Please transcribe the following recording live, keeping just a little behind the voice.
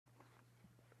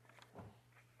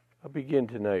I'll begin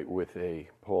tonight with a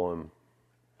poem.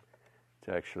 It's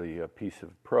actually a piece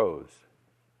of prose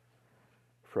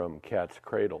from Cat's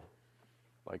Cradle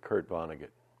by Kurt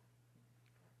Vonnegut.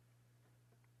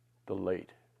 The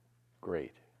late,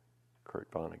 great Kurt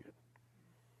Vonnegut.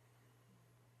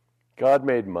 God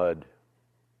made mud.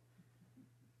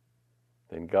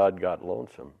 Then God got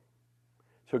lonesome.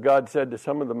 So God said to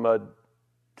some of the mud,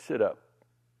 "Sit up."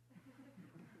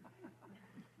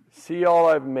 "See all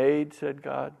I've made," said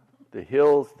God. "The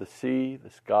hills, the sea, the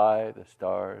sky, the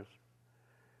stars."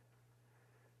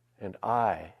 And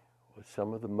I was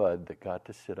some of the mud that got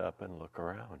to sit up and look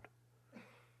around.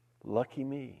 Lucky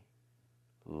me.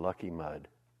 Lucky mud.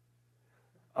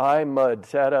 I, mud,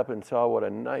 sat up and saw what a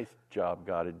nice job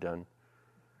God had done.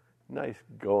 "Nice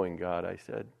going, God," I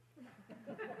said.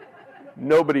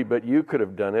 "Nobody but you could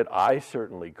have done it. I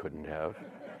certainly couldn't have.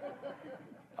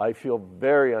 I feel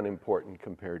very unimportant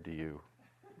compared to you.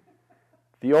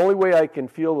 The only way I can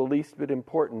feel the least bit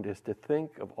important is to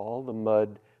think of all the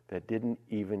mud that didn't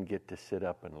even get to sit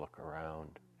up and look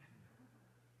around.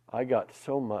 I got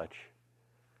so much,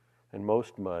 and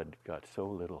most mud got so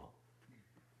little."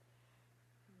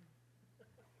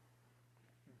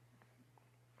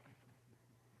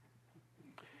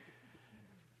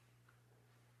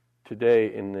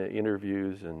 Today in the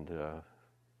interviews and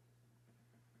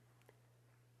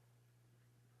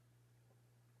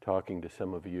talking to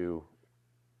some of you,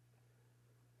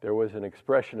 there was an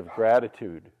expression of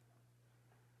gratitude,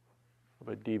 of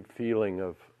a deep feeling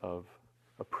of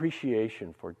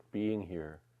appreciation for being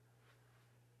here.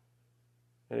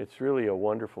 And it's really a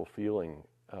wonderful feeling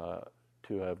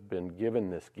to have been given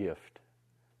this gift,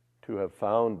 to have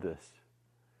found this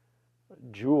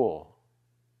jewel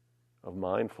of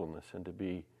mindfulness, and to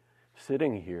be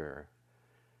sitting here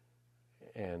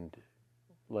and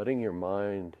letting your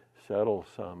mind settle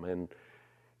some and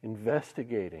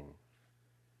investigating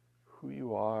who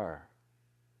you are,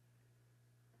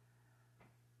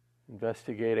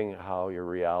 investigating how your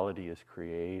reality is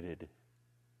created.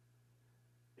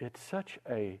 It's such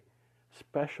a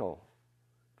special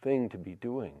thing to be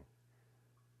doing.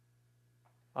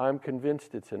 I'm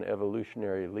convinced it's an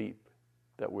evolutionary leap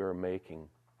that we're making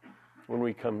when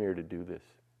we come here to do this.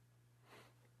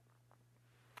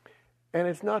 And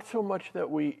it's not so much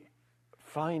that we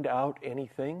find out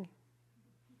anything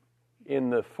in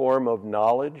the form of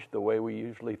knowledge, the way we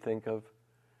usually think of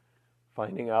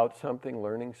finding out something,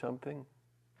 learning something.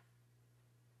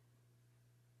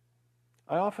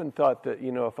 I often thought that,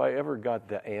 if I ever got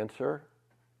the answer,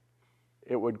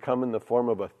 it would come in the form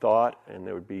of a thought, and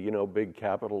there would be, big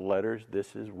capital letters,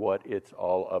 "This is what it's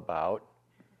all about."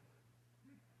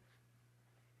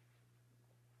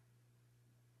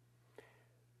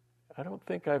 I don't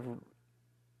think I've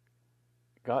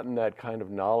gotten that kind of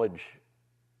knowledge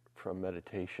from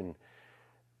meditation,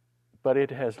 but it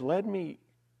has led me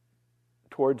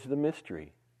towards the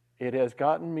mystery. It has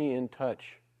gotten me in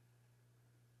touch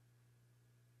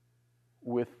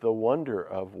with the wonder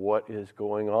of what is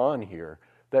going on here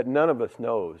that none of us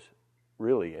knows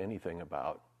really anything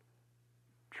about,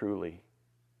 truly.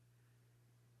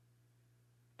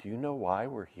 Do you know why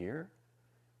we're here?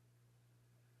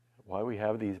 Why we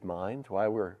have these minds? Why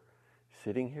we're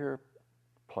sitting here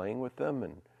playing with them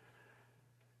and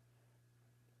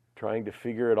trying to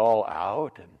figure it all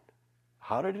out? And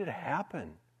how did it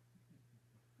happen?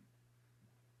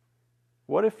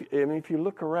 What if you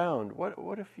look around,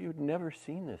 what if you'd never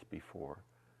seen this before?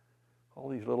 All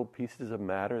these little pieces of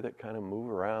matter that kind of move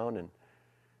around, and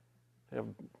they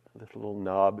have this little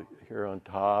knob here on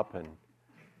top, and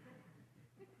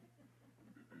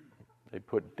they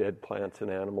put dead plants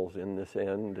and animals in this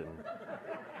end, and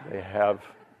they have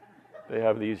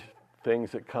these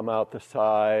things that come out the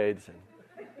sides, and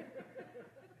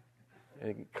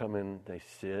they come in, they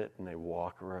sit, and they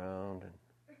walk around, and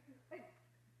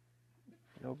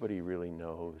nobody really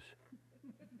knows.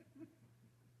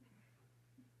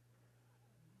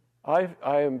 I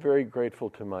am very grateful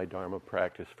to my Dharma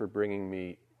practice for bringing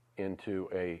me into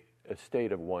a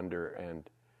state of wonder and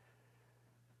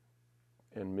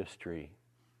mystery.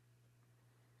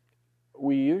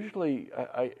 We usually,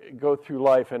 I go through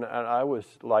life, and I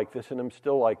was like this, and I'm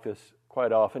still like this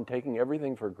quite often, taking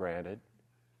everything for granted,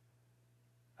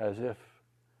 as if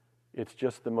it's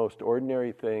just the most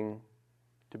ordinary thing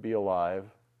to be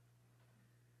alive.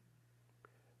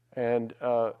 And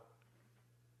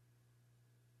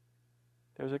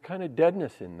there's a kind of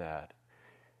deadness in that.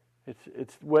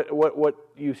 It's what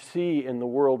you see in the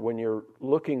world when you're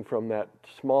looking from that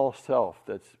small self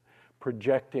that's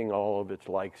projecting all of its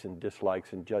likes and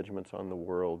dislikes and judgments on the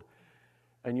world,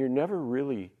 and you're never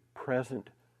really present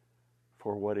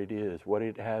for what it is, what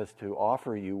it has to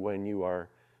offer you when you are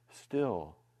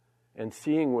still, and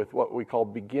seeing with what we call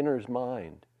beginner's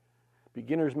mind.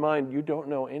 Beginner's mind, you don't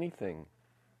know anything.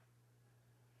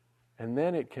 And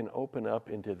then it can open up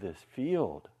into this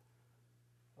field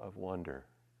of wonder.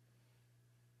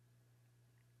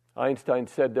 Einstein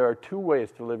said there are two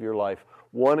ways to live your life.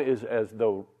 One is as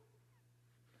though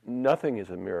nothing is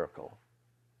a miracle,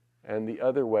 and the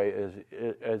other way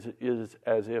is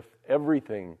as if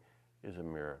everything is a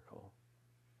miracle.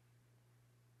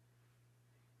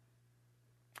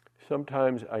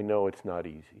 Sometimes I know it's not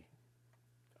easy.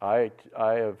 I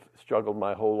have struggled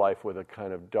my whole life with a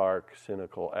kind of dark,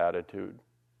 cynical attitude.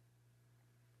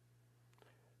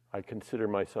 I consider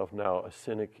myself now a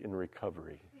cynic in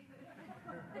recovery.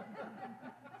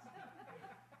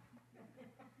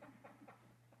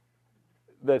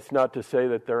 That's not to say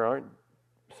that there aren't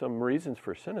some reasons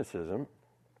for cynicism.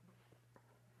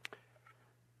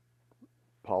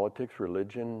 Politics,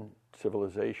 religion,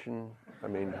 civilization, I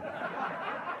mean...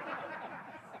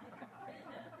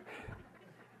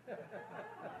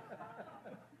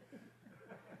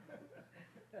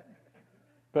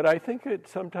 But I think that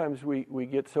sometimes we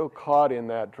get so caught in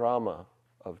that drama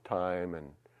of time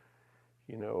and,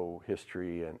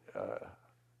 history, and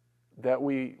that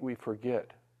we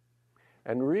forget.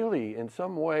 And really, in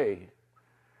some way,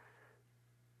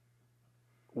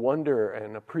 wonder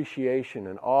and appreciation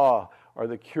and awe are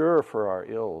the cure for our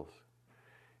ills.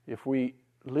 If we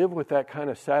live with that kind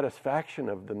of satisfaction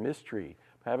of the mystery,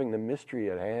 having the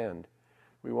mystery at hand,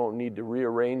 we won't need to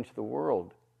rearrange the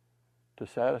world to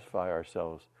satisfy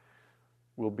ourselves.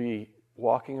 We'll be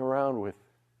walking around with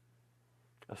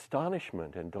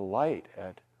astonishment and delight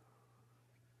at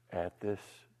this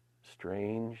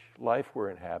strange life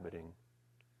we're inhabiting.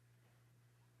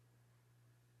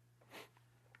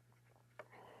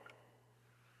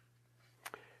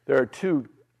 There are two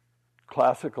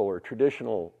classical or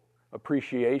traditional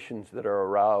appreciations that are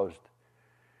aroused.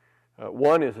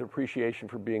 One is appreciation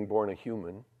for being born a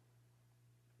human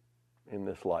in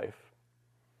this life,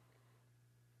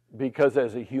 because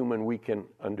as a human we can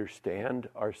understand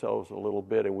ourselves a little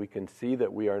bit, and we can see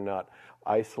that we are not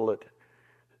isolate,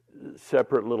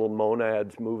 separate little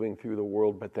monads moving through the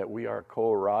world, but that we are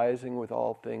co-arising with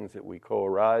all things, that we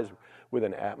co-arise with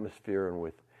an atmosphere and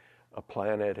with a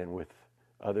planet and with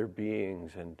other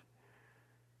beings, and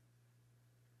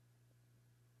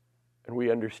we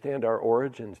understand our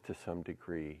origins to some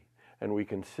degree, and we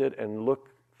can sit and look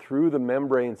through the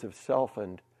membranes of self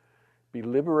and be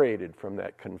liberated from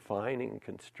that confining,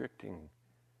 constricting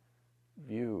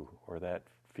view or that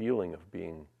feeling of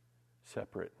being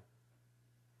separate.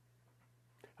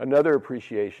 Another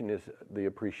appreciation is the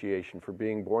appreciation for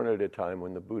being born at a time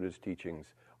when the Buddha's teachings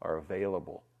are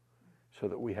available, so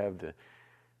that we have the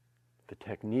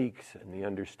techniques and the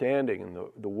understanding and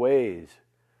the ways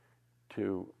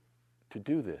to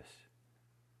do this,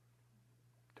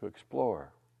 to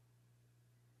explore.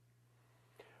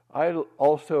 I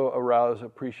also arouse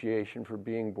appreciation for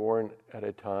being born at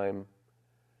a time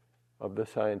of the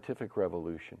scientific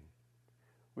revolution,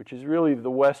 which is really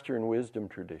the Western wisdom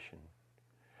tradition,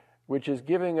 which is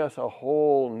giving us a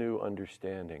whole new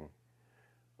understanding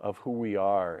of who we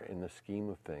are in the scheme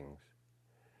of things.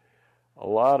 A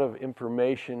lot of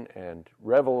information and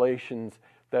revelations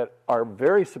that are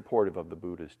very supportive of the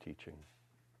Buddha's teaching.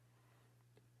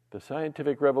 The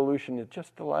scientific revolution is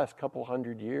just the last couple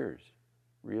hundred years,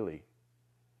 really,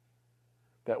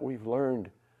 that we've learned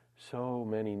so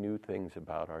many new things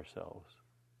about ourselves.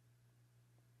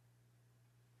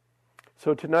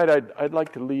 So tonight I'd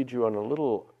like to lead you on a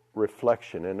little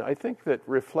reflection, and I think that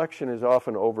reflection is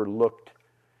often overlooked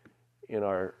in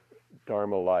our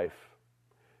Dharma life.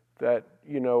 That,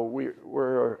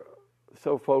 we're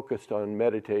so focused on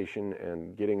meditation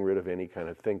and getting rid of any kind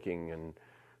of thinking and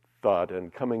thought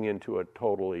and coming into a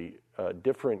totally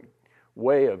different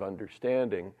way of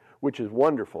understanding, which is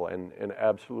wonderful and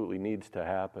absolutely needs to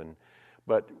happen.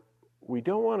 But we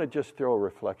don't want to just throw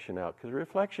reflection out, because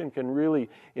reflection can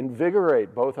really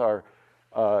invigorate both our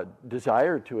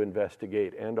desire to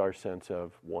investigate and our sense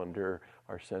of wonder,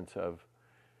 our sense of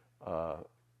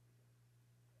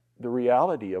the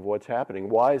reality of what's happening,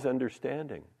 wise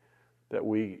understanding, that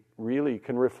we really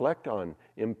can reflect on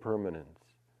impermanence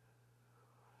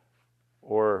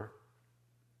or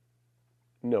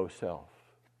no self.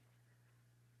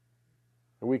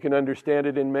 And we can understand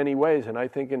it in many ways, and I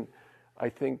think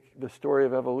the story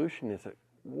of evolution is a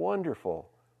wonderful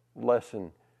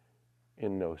lesson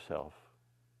in no self.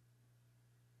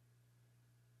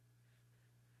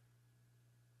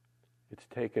 It's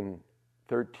taken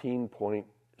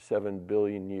 13.7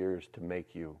 billion years to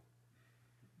make you.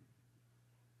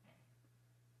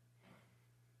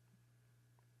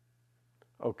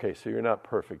 Okay, so you're not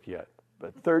perfect yet,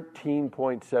 but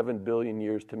 13.7 billion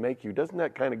years to make you. Doesn't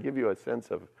that kind of give you a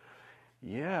sense of,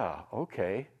 yeah,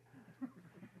 okay,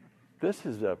 this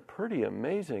is a pretty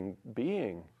amazing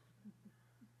being.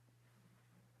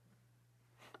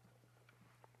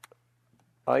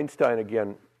 Einstein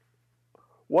again,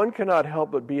 one cannot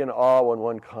help but be in awe when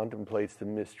one contemplates the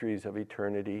mysteries of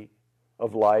eternity,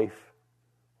 of life,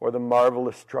 or the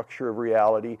marvelous structure of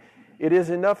reality. It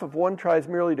is enough if one tries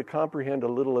merely to comprehend a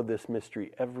little of this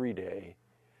mystery every day.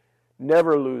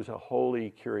 Never lose a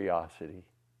holy curiosity.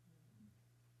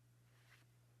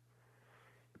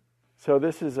 So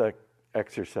this is an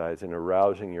exercise in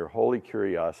arousing your holy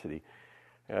curiosity.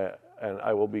 And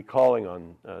I will be calling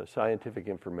on scientific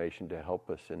information to help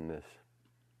us in this.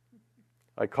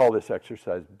 I call this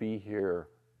exercise, Be Here,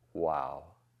 Wow.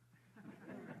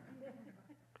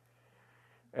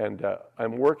 And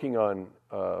I'm working on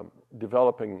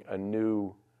developing a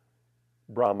new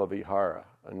Brahma Vihara,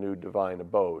 a new divine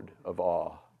abode of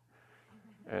awe.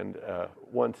 And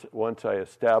once I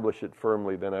establish it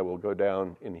firmly, then I will go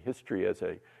down in history as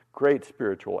a great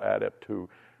spiritual adept who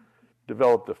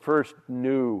developed the first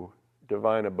new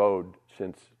divine abode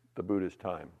since the Buddha's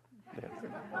time. Yes.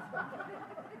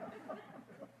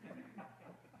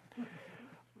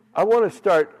 I want to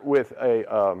start with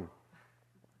a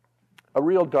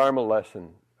real Dharma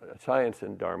lesson, a science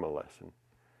and Dharma lesson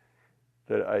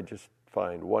that I just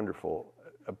find wonderful,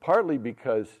 partly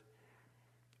because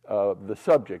of the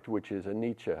subject, which is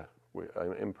anicca,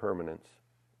 impermanence.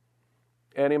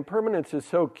 And impermanence is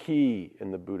so key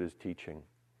in the Buddha's teaching,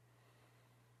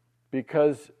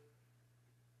 because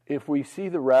if we see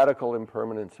the radical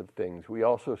impermanence of things, we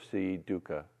also see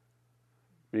dukkha,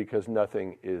 because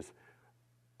nothing is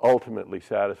ultimately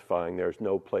satisfying. There's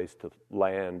no place to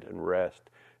land and rest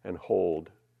and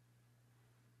hold.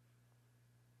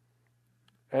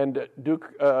 And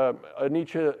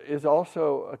anicca is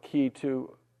also a key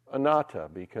to anatta,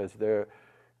 because there,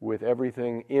 with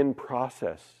everything in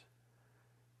process,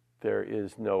 there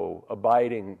is no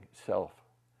abiding self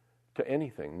to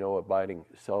anything, no abiding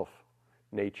self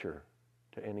nature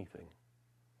to anything.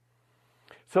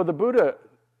 So the Buddha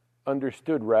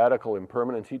understood radical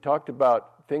impermanence. He talked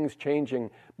about things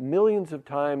changing millions of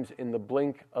times in the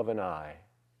blink of an eye.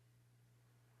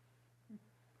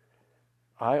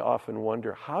 I often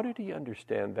wonder, how did he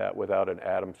understand that without an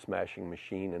atom-smashing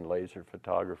machine and laser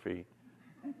photography?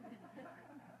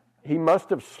 He must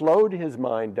have slowed his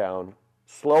mind down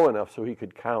slow enough so he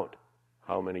could count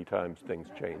how many times things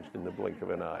changed in the blink of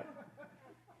an eye.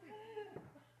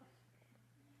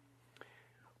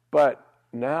 But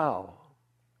now,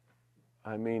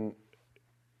 I mean,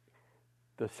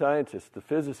 the scientists, the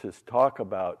physicists talk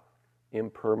about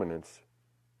impermanence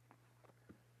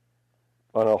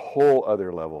on a whole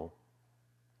other level.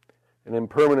 And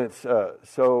impermanence,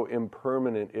 so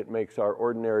impermanent it makes our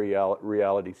ordinary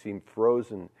reality seem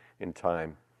frozen in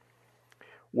time.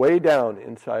 Way down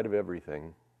inside of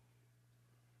everything,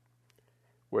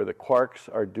 where the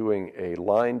quarks are doing a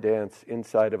line dance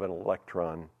inside of an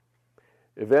electron,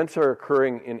 events are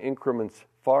occurring in increments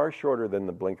far shorter than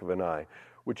the blink of an eye,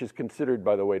 which is considered,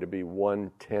 by the way, to be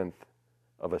 1/10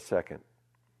 of a second.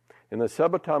 In the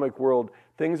subatomic world,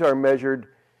 things are measured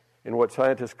in what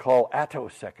scientists call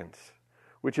attoseconds,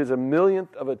 which is a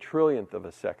millionth of a trillionth of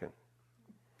a second.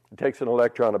 It takes an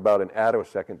electron about an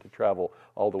attosecond to travel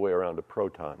all the way around a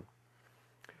proton.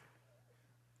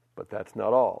 But that's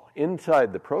not all.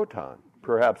 Inside the proton,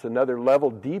 perhaps another level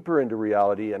deeper into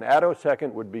reality, an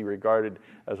attosecond would be regarded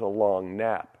as a long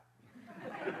nap.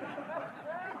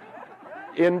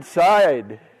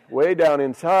 Inside, way down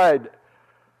inside,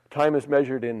 time is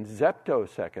measured in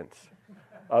zeptoseconds,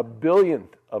 a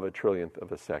billionth of a trillionth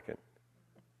of a second.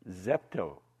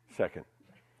 Zeptosecond.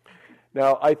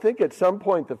 Now, I think at some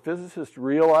point the physicists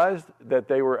realized that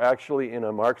they were actually in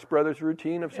a Marx Brothers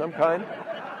routine of some kind,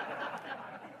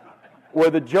 where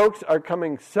the jokes are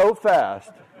coming so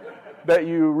fast that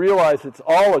you realize it's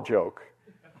all a joke.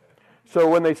 So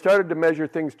when they started to measure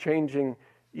things changing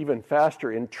even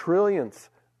faster, in trillionths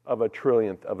of a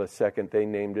trillionth of a second, they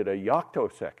named it a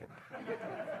yoctosecond.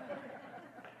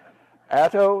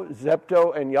 Atto,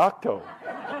 zepto, and yocto.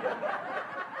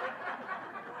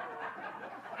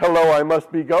 Hello, I must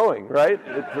be going, right?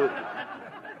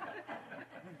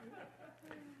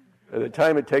 The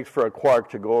time it takes for a quark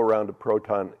to go around a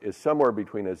proton is somewhere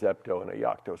between a zepto and a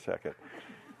yoctosecond.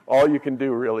 All you can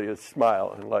do really is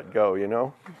smile and let go, you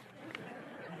know?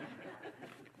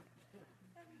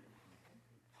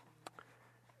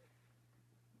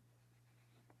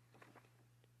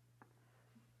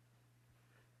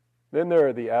 Then there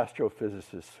are the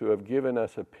astrophysicists who have given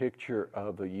us a picture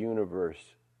of a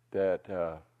universe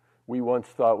that we once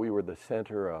thought we were the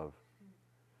center of.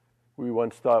 We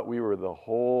once thought we were the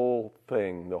whole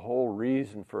thing, the whole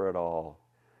reason for it all.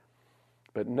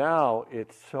 But now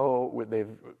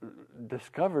they've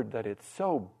discovered that it's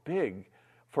so big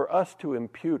for us to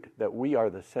impute that we are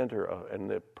the center of and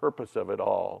the purpose of it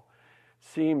all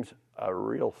seems a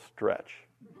real stretch.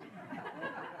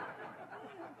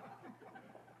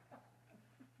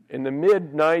 In the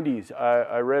mid-90s,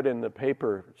 I read in the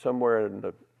paper, somewhere in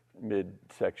the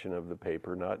mid-section of the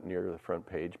paper, not near the front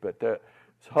page, but the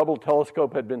Hubble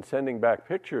telescope had been sending back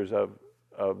pictures of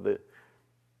the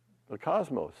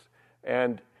cosmos.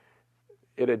 And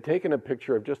it had taken a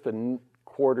picture of just a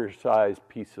quarter-sized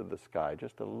piece of the sky,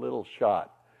 just a little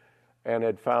shot, and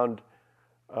had found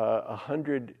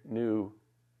 100 new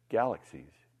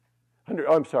galaxies.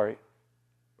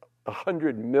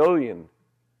 100 million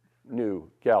new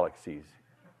galaxies.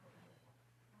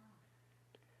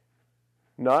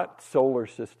 Not solar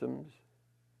systems,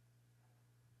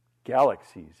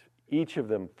 galaxies, each of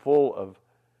them full of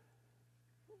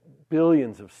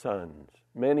billions of suns,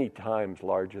 many times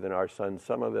larger than our sun,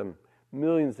 some of them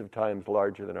millions of times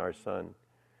larger than our sun.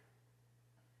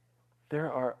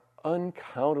 There are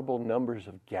uncountable numbers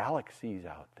of galaxies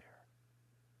out there.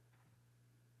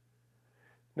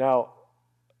 Now,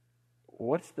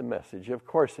 what's the message? Of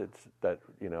course, it's that,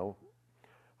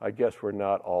 I guess we're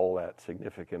not all that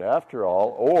significant after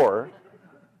all, or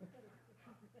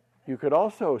you could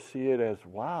also see it as,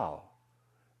 wow,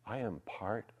 I am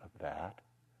part of that.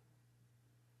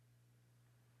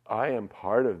 I am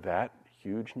part of that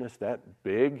hugeness, that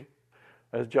big,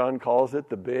 as John calls it,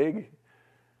 the big.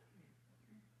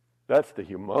 That's the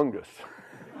humongous.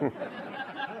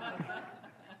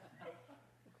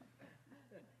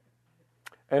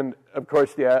 And, of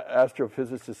course, the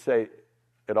astrophysicists say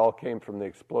it all came from the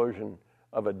explosion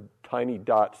of a tiny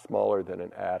dot smaller than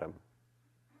an atom,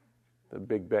 the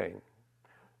Big Bang.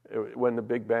 When the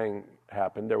Big Bang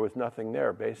happened, there was nothing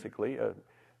there, basically, a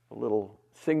little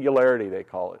singularity, they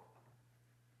call it.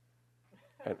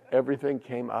 And everything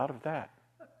came out of that.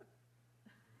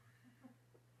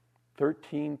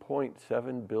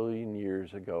 13.7 billion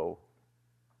years ago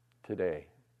today.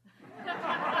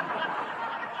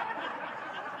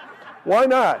 Why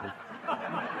not?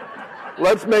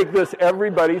 Let's make this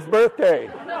everybody's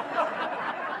birthday.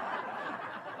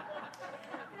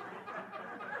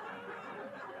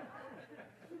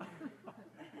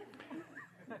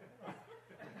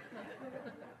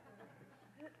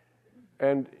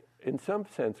 And in some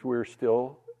sense, we're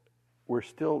still,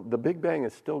 the Big Bang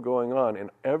is still going on, and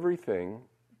everything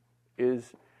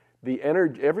is the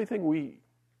energy, everything we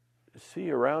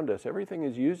see around us, everything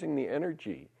is using the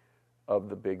energy of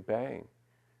the Big Bang.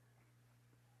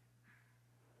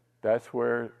 That's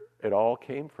where it all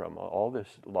came from, all this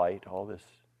light, all this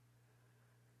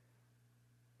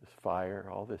fire,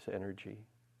 all this energy.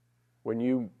 When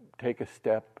you take a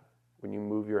step, when you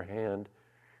move your hand,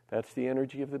 that's the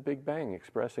energy of the Big Bang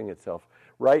expressing itself.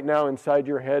 Right now inside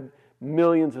your head,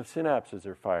 millions of synapses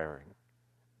are firing,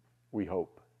 we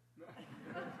hope.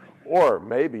 Or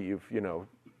maybe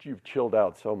you've chilled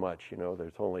out so much,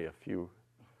 there's only a few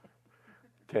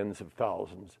tens of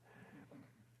thousands.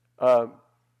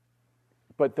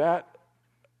 But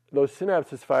those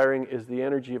synapses firing is the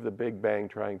energy of the Big Bang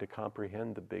trying to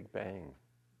comprehend the Big Bang.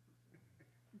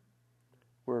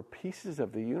 We're pieces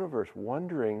of the universe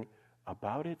wondering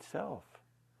about itself.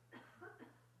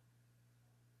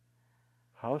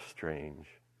 How strange.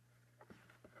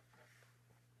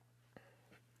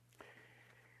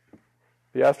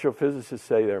 The astrophysicists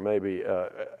say there may be,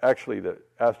 actually the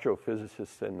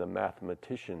astrophysicists and the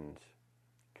mathematicians,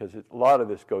 because a lot of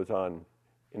this goes on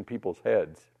in people's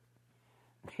heads.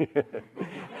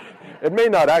 It may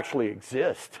not actually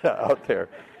exist out there,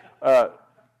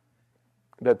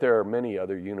 that there are many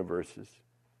other universes.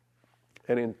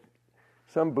 And in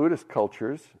some Buddhist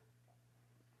cultures,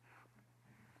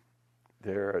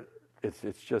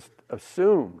 it's just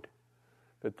assumed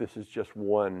that this is just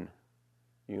one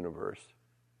universe.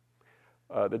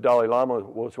 The Dalai Lama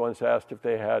was once asked if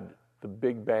they had the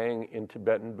Big Bang in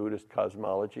Tibetan Buddhist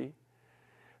cosmology,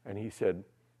 and he said,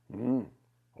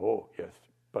 oh, yes,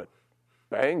 but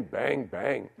bang, bang,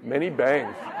 bang, many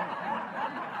bangs.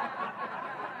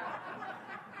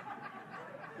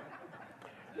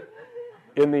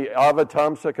 In the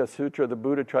Avatamsaka Sutra, the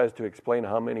Buddha tries to explain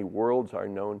how many worlds are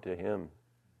known to him.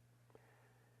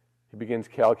 He begins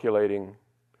calculating,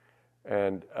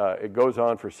 and it goes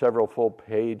on for several full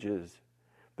pages.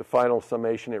 The final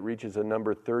summation, it reaches a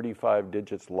number 35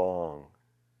 digits long.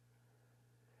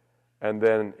 And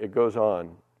then it goes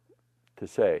on to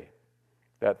say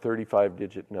that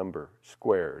 35-digit number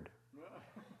squared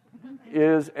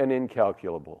is an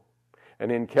incalculable. An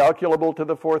incalculable to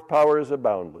the fourth power is a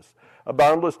boundless. A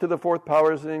boundless to the fourth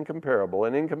power is an incomparable.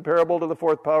 An incomparable to the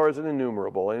fourth power is an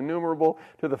innumerable. An innumerable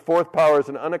to the fourth power is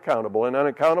an unaccountable. An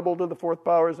unaccountable to the fourth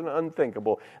power is an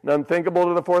unthinkable. An unthinkable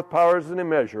to the fourth power is an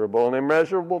immeasurable. An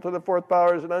immeasurable to the fourth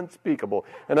power is an unspeakable.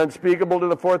 An unspeakable to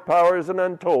the fourth power is an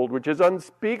untold, which is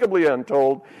unspeakably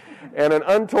untold. And an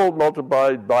untold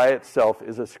multiplied by itself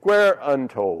is a square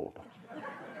untold.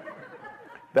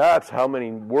 That's how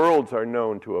many worlds are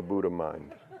known to a Buddha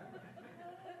mind.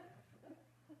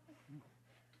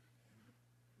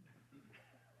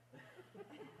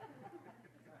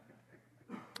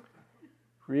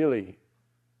 Really,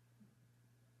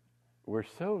 we're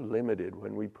so limited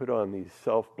when we put on these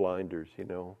self-blinders, you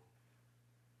know.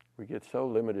 We get so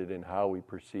limited in how we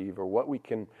perceive or what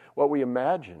we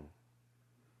imagine.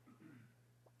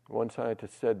 One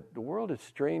scientist said, the world is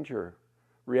stranger.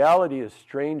 Reality is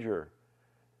stranger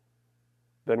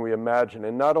than we imagine.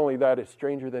 And not only that, it's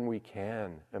stranger than we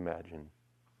can imagine.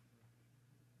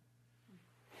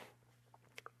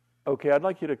 Okay, I'd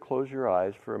like you to close your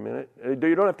eyes for a minute.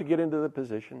 You don't have to get into the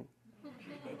position.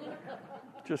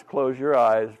 Just close your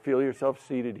eyes. Feel yourself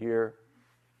seated here.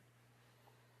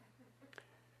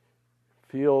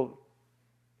 Feel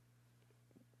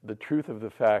the truth of the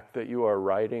fact that you are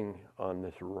riding on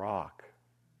this rock,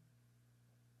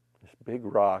 this big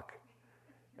rock,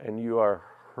 and you are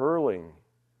hurling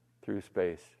through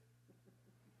space.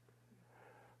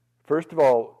 First of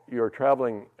all, you're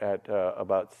traveling at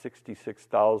about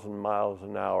 66,000 miles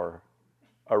an hour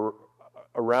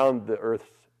around the Earth's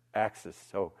axis,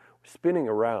 so spinning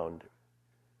around,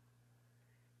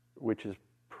 which is,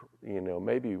 you know,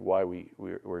 maybe why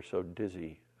we're so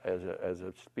dizzy as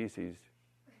a species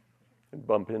and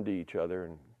bump into each other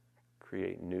and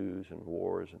create news and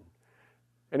wars. And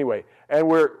anyway, and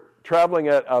we're traveling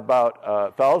at about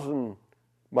 1,000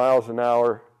 miles an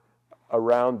hour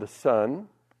around the sun.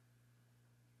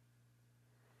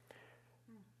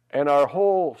 And our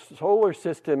whole solar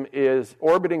system is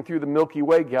orbiting through the Milky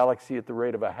Way galaxy at the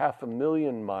rate of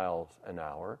 500,000 miles an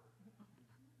hour.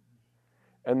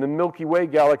 And the Milky Way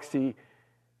galaxy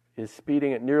is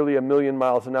speeding at nearly 1,000,000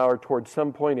 miles an hour towards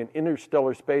some point in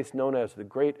interstellar space known as the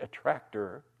Great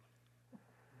Attractor.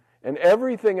 And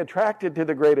everything attracted to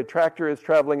the Great Attractor is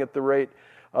traveling at the rate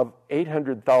of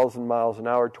 800,000 miles an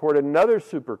hour toward another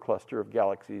supercluster of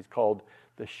galaxies called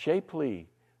the Shapley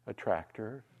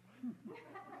Attractor.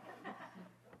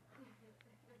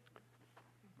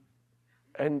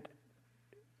 And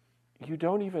you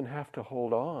don't even have to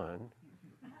hold on.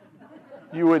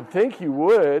 You would think you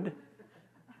would,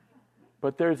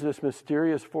 but there's this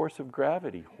mysterious force of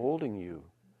gravity holding you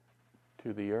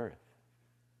to the earth.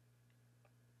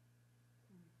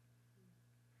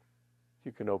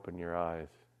 You can open your eyes.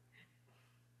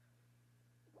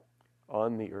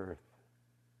 On the earth.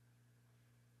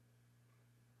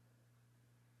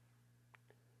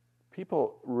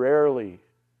 People rarely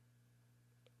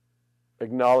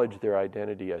acknowledge their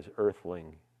identity as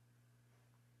earthling.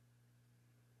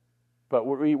 But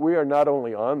we are not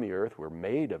only on the earth, we're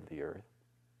made of the earth.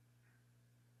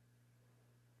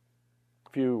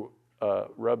 If you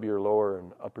rub your lower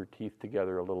and upper teeth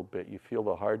together a little bit, you feel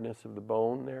the hardness of the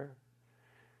bone there.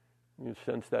 You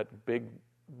sense that big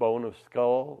bone of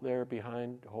skull there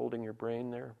behind, holding your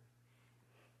brain there.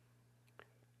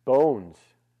 Bones.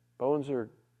 Bones are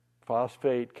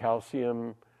phosphate,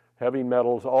 calcium, heavy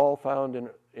metals, all found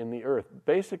in the earth.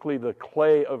 Basically, the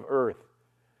clay of earth.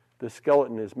 The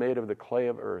skeleton is made of the clay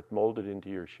of earth, molded into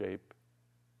your shape.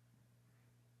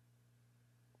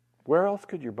 Where else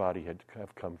could your body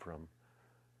have come from?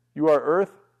 You are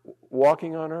earth,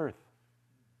 walking on earth.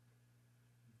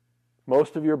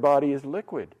 Most of your body is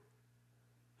liquid,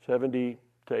 70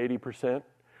 to 80%,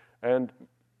 and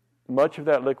much of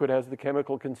that liquid has the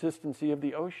chemical consistency of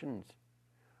the oceans.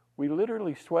 We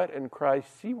literally sweat and cry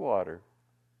seawater.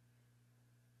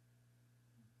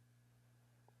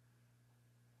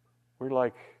 We're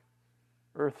like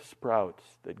earth sprouts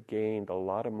that gained a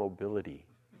lot of mobility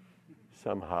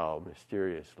somehow,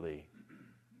 mysteriously.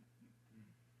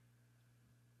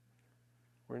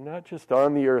 We're not just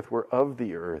on the earth, we're of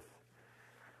the earth.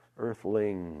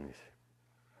 Earthlings.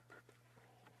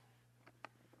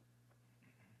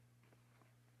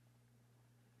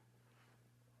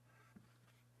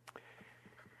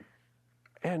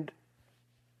 And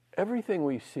everything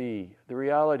we see, the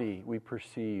reality we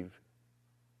perceive,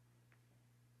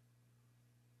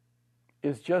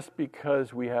 is just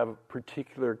because we have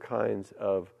particular kinds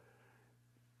of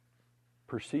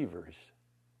perceivers.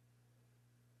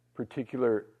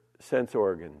 particular sense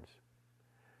organs.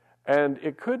 And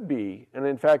it could be, and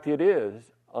in fact it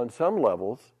is, on some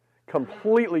levels,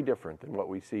 completely different than what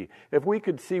we see. If we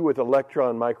could see with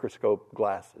electron microscope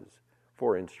glasses,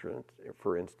 for instance,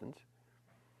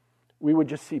 we would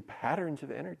just see patterns of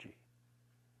energy.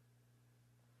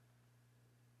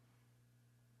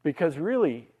 Because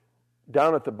really,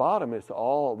 down at the bottom is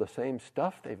all the same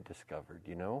stuff they've discovered,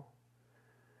 you know?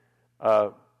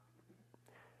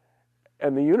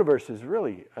 And the universe is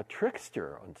really a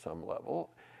trickster on some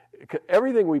level.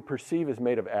 Everything we perceive is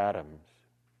made of atoms.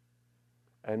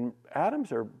 And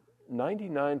atoms are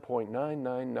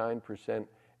 99.999%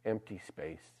 empty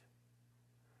space.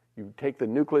 You take the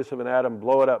nucleus of an atom,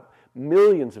 blow it up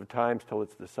millions of times till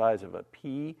it's the size of a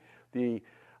pea. The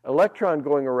electron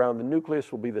going around the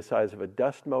nucleus will be the size of a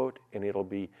dust mote, and it'll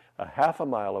be a half a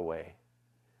mile away.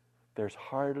 There's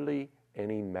hardly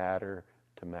any matter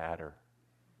to matter.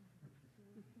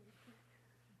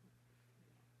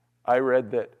 I read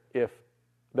that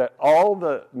that all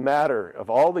the matter of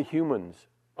all the humans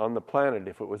on the planet,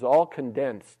 if it was all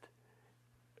condensed,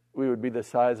 we would be the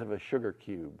size of a sugar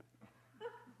cube.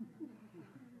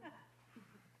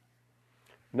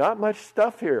 Not much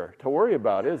stuff here to worry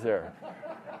about, is there?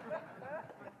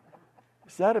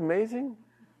 Is that amazing?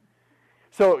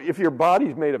 So if your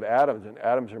body's made of atoms, and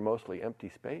atoms are mostly empty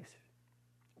space,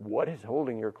 what is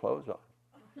holding your clothes on?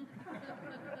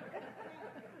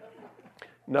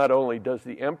 Not only does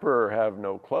the emperor have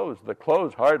no clothes, the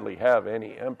clothes hardly have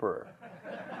any emperor.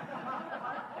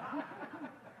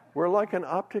 We're like an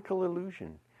optical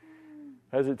illusion.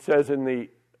 As it says in the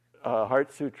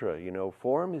Heart Sutra, you know,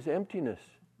 form is emptiness.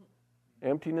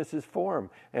 Emptiness is form.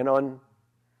 And on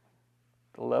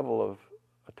the level of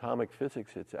atomic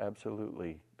physics, it's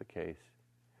absolutely the case.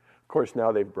 Of course,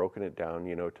 now they've broken it down,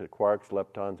 you know, to quarks,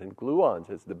 leptons, and gluons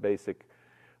as the basic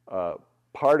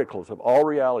particles of all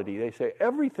reality. They say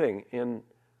everything in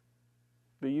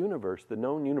the universe, the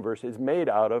known universe, is made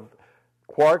out of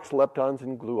quarks, leptons,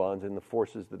 and gluons and the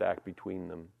forces that act between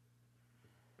them.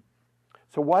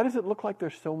 So why does it look like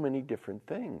there's so many different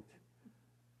things?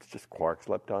 It's just quarks,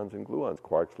 leptons, and gluons,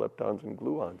 quarks, leptons, and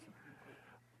gluons.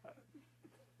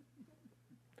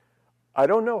 I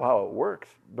don't know how it works,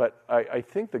 but I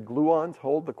think the gluons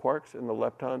hold the quarks and the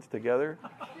leptons together.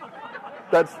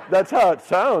 That's how it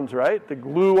sounds, right? The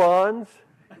gluons.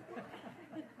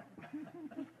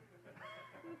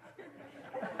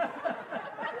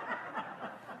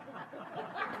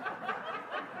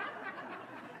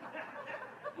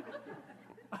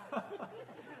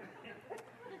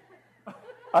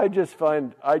 I just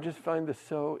find this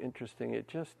so interesting.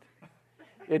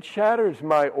 It shatters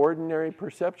my ordinary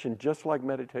perception, just like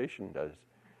meditation does.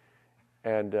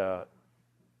 And I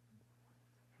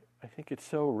think it's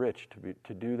so rich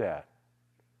to do that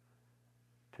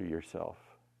to yourself,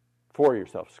 for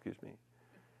yourself, excuse me.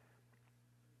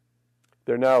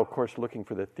 They're now, of course, looking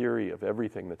for the theory of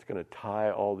everything that's going to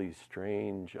tie all these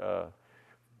strange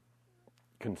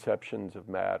conceptions of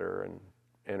matter and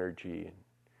energy.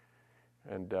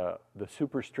 And the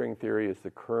superstring theory is the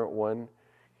current one.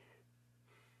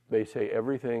 They say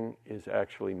everything is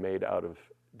actually made out of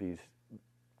these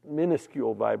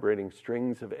minuscule vibrating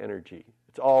strings of energy.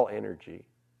 It's all energy,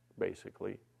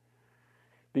 basically.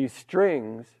 These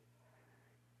strings,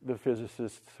 the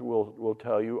physicists will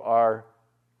tell you, are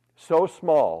so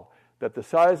small that the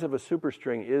size of a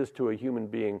superstring is to a human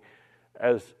being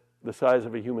as the size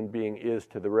of a human being is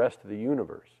to the rest of the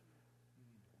universe.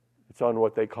 It's on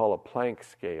what they call a Planck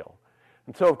scale.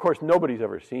 And so, of course, nobody's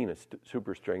ever seen a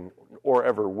superstring or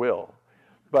ever will.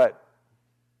 But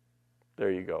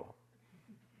there you go.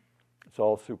 It's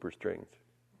all superstrings.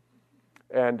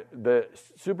 And the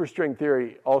superstring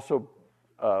theory also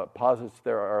posits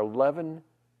there are 11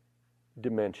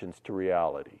 dimensions to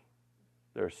reality.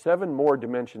 There are 7 more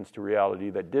dimensions to reality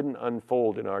that didn't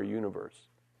unfold in our universe.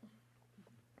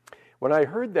 When I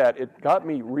heard that, it got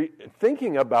me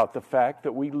thinking about the fact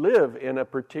that we live in a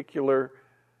particular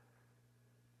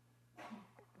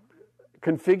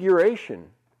configuration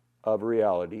of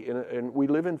reality, and we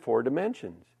live in 4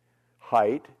 dimensions: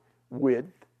 height,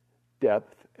 width,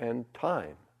 depth, and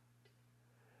time.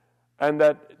 And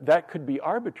that could be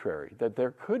arbitrary, that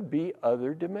there could be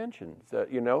other dimensions,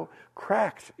 that, you know,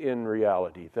 cracks in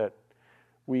reality that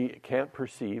we can't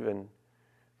perceive and,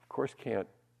 of course, can't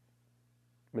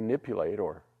manipulate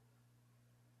or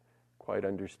quite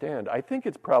understand. I think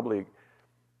it's probably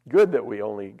good that we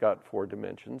only got 4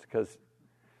 dimensions because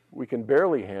we can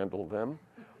barely handle them.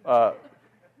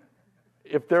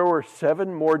 If there were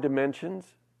 7 more dimensions,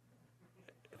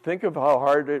 think of how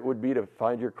hard it would be to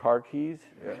find your car keys.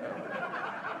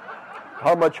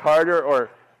 How much harder, or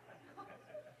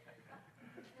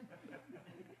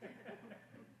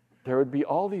there would be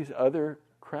all these other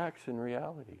cracks in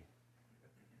reality.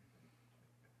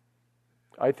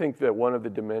 I think that one of the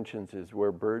dimensions is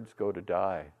where birds go to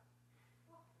die.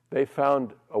 They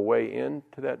found a way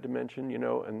into that dimension,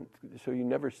 and so you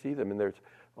never see them, and there's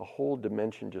a whole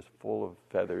dimension just full of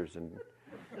feathers and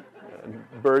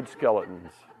bird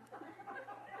skeletons.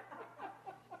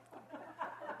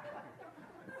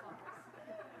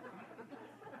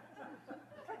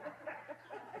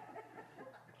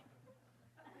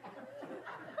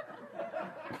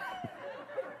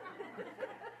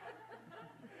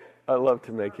 I love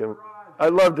to make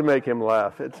him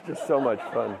laugh. It's just so much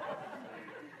fun.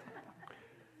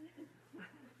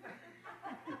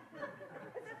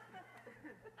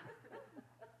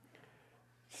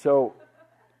 So,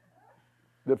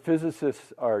 the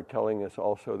physicists are telling us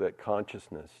also that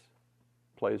consciousness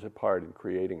plays a part in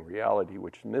creating reality,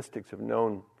 which mystics have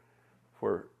known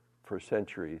for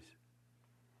centuries.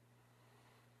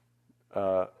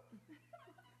 Now,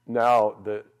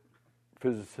 the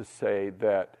physicists say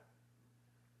that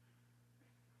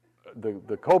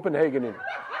the Copenhagen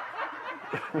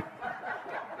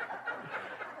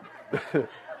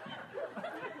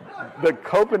the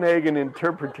Copenhagen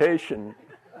interpretation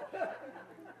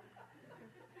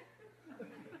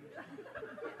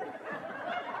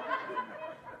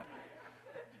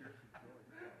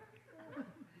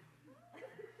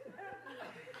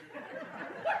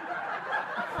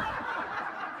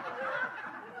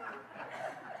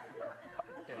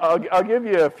I'll give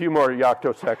you a few more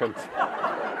Yocto seconds.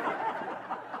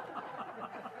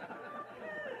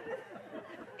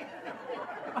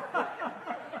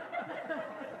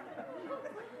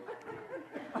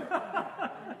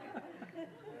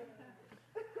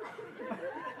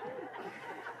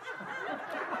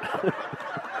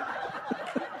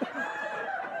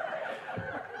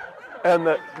 And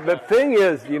the thing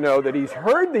is, that he's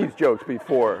heard these jokes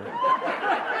before.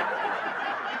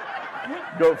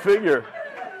 Go figure.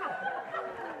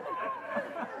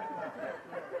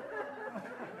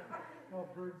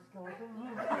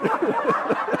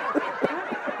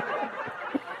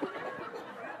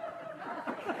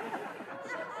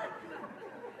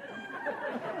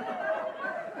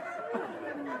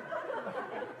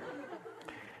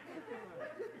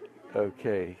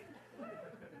 Okay.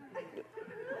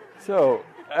 So,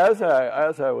 as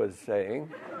I was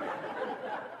saying,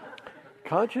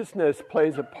 consciousness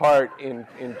plays a part in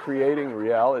creating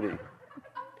reality.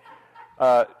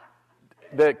 The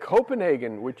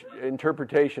Copenhagen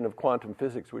interpretation of quantum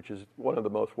physics, which is one of the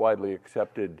most widely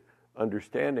accepted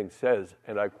understandings, says,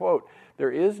 and I quote,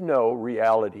 "There is no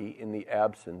reality in the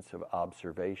absence of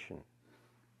observation."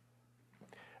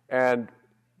 And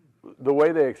the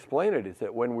way they explain it is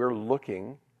that when we're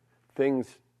looking,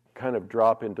 things kind of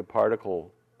drop into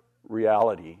particle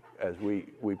reality as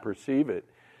we perceive it.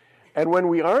 And when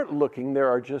we aren't looking, there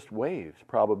are just waves,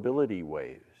 probability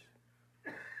waves.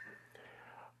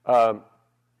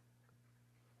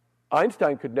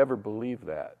 Einstein could never believe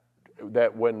that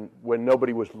when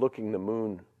nobody was looking, the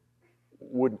moon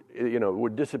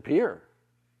would disappear.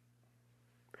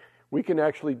 We can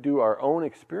actually do our own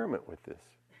experiment with this.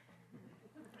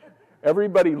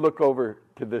 Everybody look over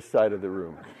to this side of the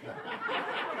room.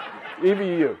 Even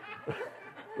you.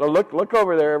 Well, look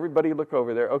over there. Everybody look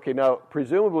over there. Okay, now,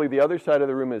 presumably the other side of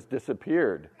the room has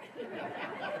disappeared.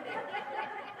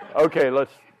 Okay,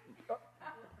 let's...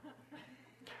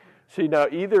 See, now,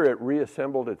 either it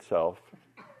reassembled itself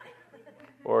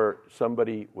or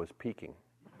somebody was peeking.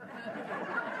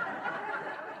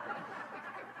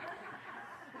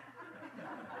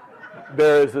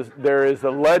 There is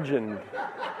a legend.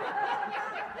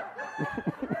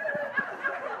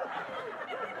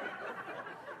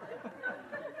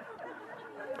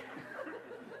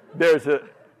 There's a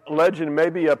legend,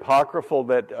 maybe apocryphal,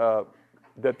 that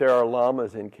there are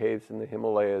lamas in caves in the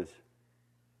Himalayas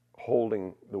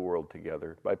holding the world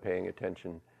together by paying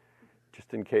attention,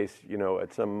 just in case,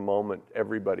 at some moment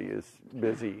everybody is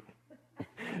busy.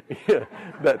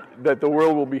 that the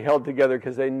world will be held together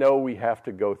because they know we have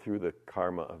to go through the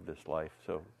karma of this life,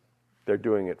 so they're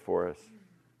doing it for us.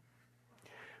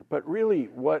 But really,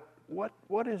 what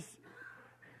is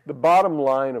the bottom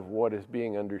line of what is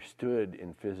being understood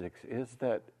in physics is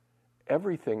that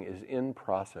everything is in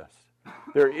process.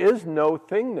 There is no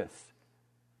thingness.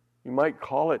 You might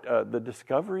call it the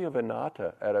discovery of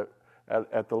anatta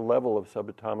at the level of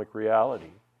subatomic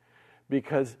reality,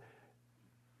 because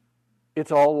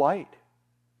it's all light.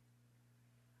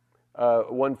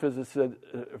 One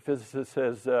physicist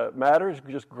says matter is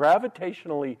just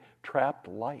gravitationally trapped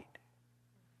light.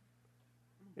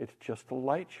 It's just a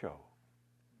light show.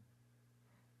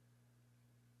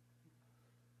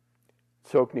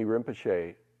 Tsoknyi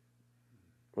Rinpoche,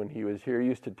 when he was here,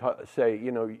 used to say,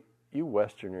 you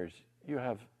Westerners, you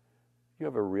have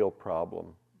a real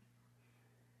problem.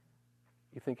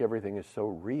 You think everything is so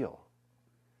real.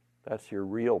 That's your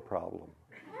real problem.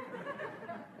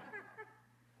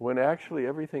 When actually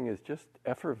everything is just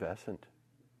effervescent.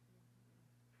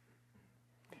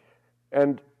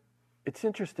 And it's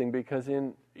interesting because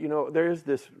there is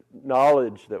this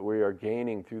knowledge that we are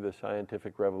gaining through the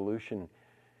scientific revolution.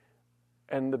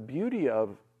 And the beauty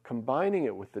of combining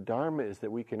it with the Dharma is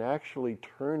that we can actually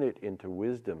turn it into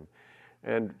wisdom.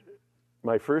 And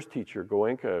my first teacher,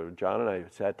 Goenka, John and I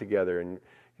sat together and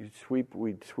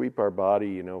we'd sweep our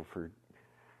body, for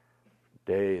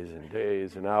days and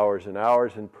days and hours,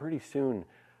 and pretty soon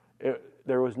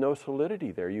there was no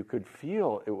solidity there. You could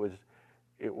feel it was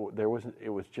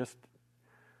just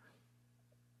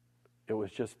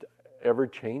ever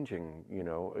changing.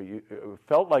 It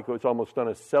felt like it was almost on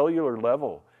a cellular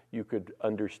level. You could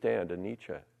understand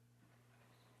anicca.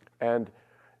 And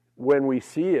when we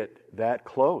see it that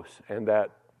close and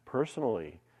that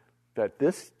personally, that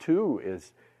this too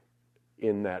is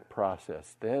in that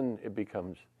process, then it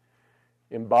becomes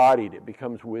embodied. It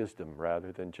becomes wisdom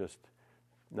rather than just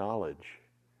knowledge.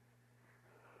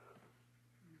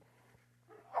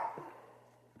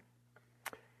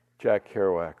 Jack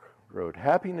Kerouac wrote,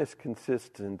 "Happiness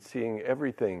consists in seeing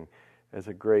everything as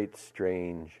a great,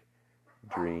 strange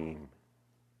dream."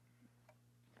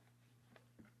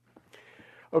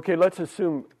 Okay, let's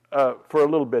assume for a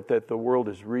little bit that the world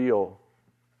is real,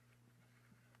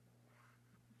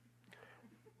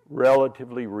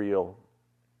 relatively real.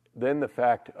 Then the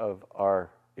fact of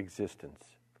our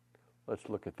existence. Let's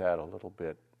look at that a little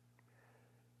bit.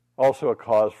 Also a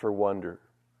cause for wonder.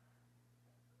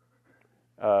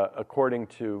 According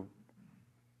to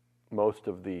most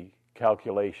of the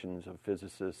calculations of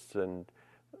physicists and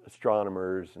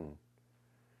astronomers and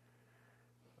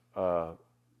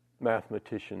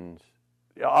mathematicians,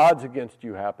 the odds against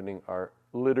you happening are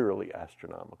literally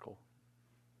astronomical.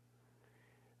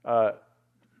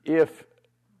 If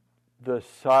the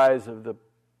size of the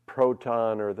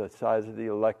proton or the size of the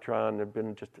electron had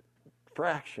been just a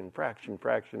fraction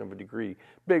of a degree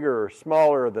bigger or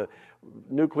smaller, the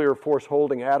nuclear force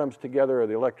holding atoms together or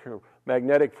the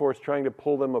electromagnetic force trying to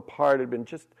pull them apart had been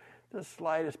just the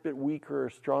slightest bit weaker or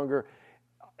stronger,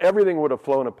 everything would have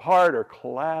flown apart or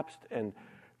collapsed, and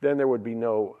then there would be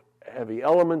no heavy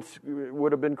elements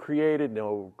would have been created,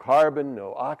 no carbon,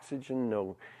 no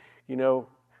oxygen,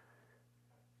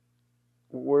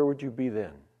 where would you be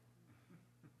then?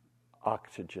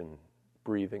 Oxygen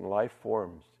breathing life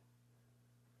forms,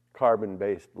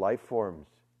 carbon-based life forms.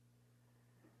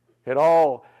 It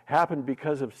all happened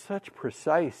because of such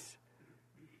precise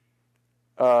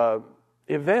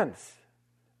events.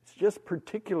 It's just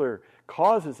particular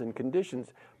causes and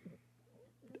conditions,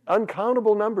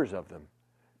 uncountable numbers of them,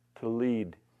 to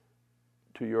lead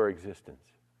to your existence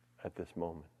at this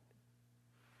moment.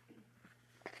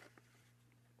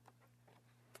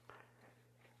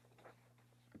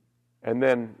 And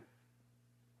then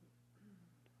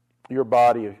your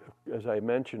body, as I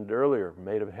mentioned earlier,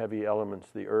 made of heavy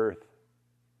elements, the earth.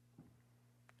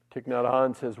 Thich Nhat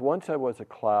Hanh says, "Once I was a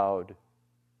cloud,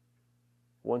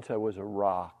 once I was a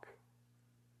rock."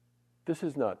 This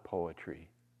is not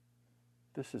poetry.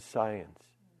 This is science.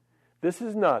 This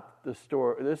is not the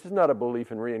story. This is not a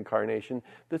belief in reincarnation.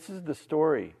 This is the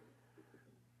story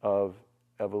of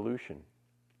evolution.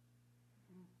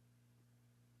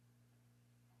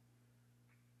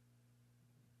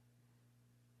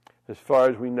 As far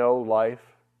as we know,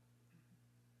 life,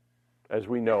 as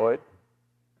we know it,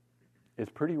 is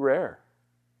pretty rare.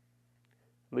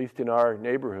 At least in our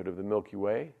neighborhood of the Milky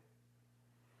Way.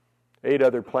 8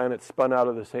 other planets spun out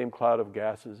of the same cloud of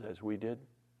gases as we did,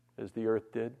 as the Earth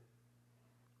did.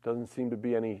 Doesn't seem to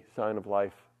be any sign of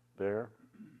life there.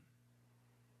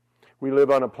 We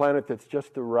live on a planet that's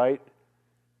just the right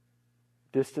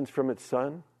distance from its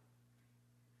sun.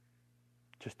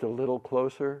 Just a little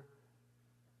closer.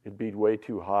 It'd be way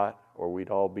too hot, or we'd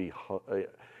all be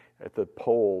at the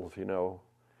poles,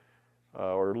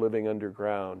 or living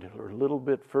underground. Or a little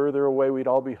bit further away, we'd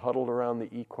all be huddled around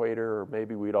the equator, or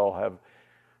maybe we'd all have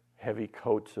heavy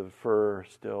coats of fur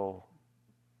still.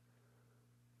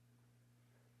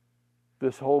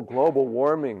 This whole global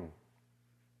warming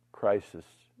crisis,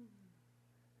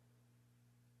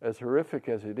 as horrific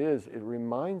as it is, it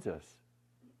reminds us,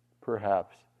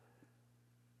 perhaps,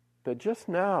 that just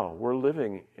now we're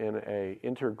living in an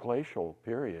interglacial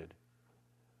period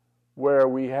where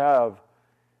we have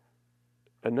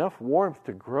enough warmth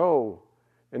to grow,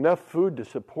 enough food to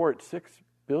support 6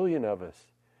 billion of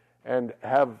us, and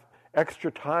have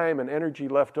extra time and energy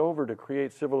left over to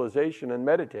create civilization and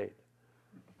meditate.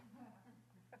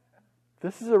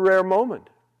 This is a rare moment.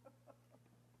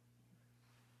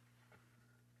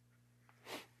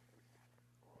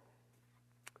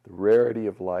 The rarity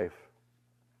of life.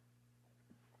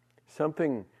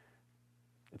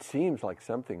 It seems like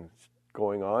something's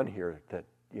going on here that,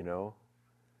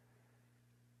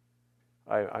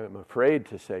 I'm afraid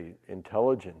to say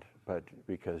intelligent, but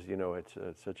because,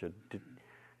 it's such a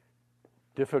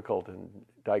difficult and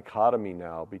dichotomy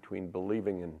now between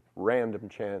believing in random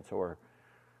chance or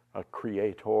a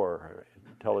creator,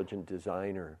 intelligent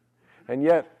designer. And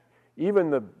yet, even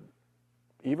the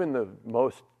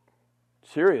most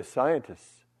serious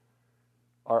scientists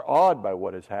are awed by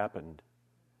what has happened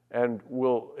and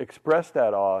will express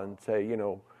that awe and say,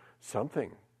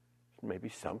 maybe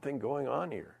something going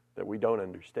on here that we don't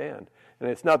understand. And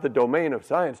it's not the domain of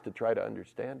science to try to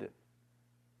understand it.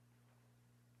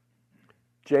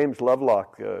 James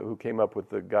Lovelock, who came up with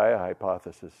the Gaia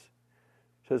hypothesis,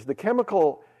 says the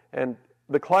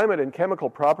climate and chemical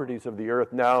properties of the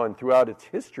Earth now and throughout its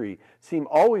history seem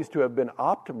always to have been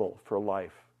optimal for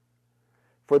life.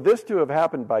 For this to have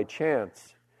happened by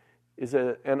chance is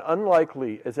as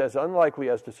unlikely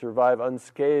as to survive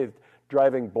unscathed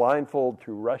driving blindfold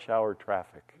through rush hour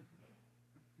traffic.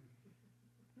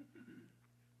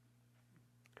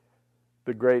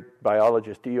 The great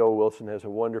biologist E.O. Wilson has a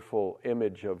wonderful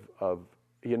image of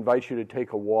he invites you to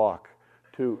take a walk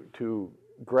to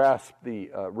grasp the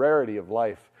rarity of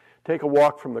life. Take a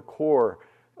walk from the core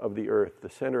of the earth, the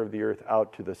center of the earth,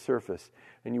 out to the surface.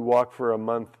 And you walk for a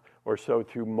month or so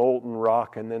through molten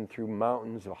rock and then through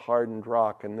mountains of hardened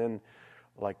rock. And then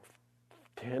like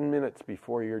 10 minutes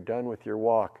before you're done with your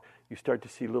walk, you start to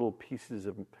see little pieces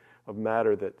of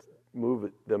matter that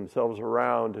move themselves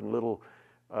around and little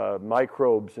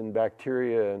microbes and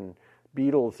bacteria and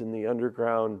beetles in the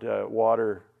underground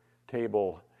water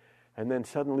table. And then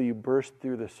suddenly you burst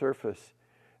through the surface,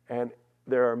 and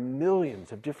there are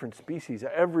millions of different species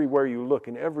everywhere you look,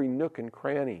 in every nook and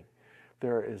cranny.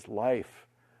 There is life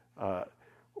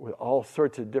with all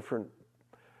sorts of different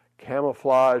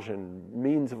camouflage and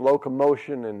means of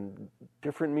locomotion and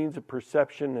different means of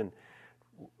perception and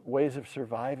ways of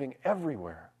surviving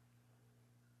everywhere.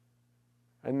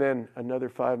 And then another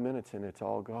 5 minutes and it's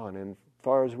all gone. And as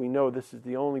far as we know, this is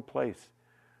the only place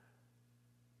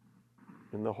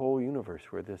in the whole universe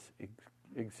where this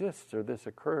exists or this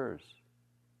occurs.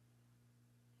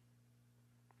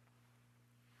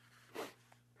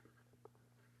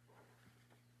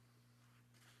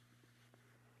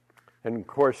 And of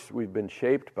course, we've been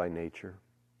shaped by nature.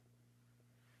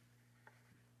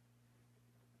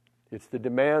 It's the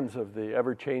demands of the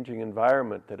ever-changing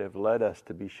environment that have led us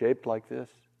to be shaped like this,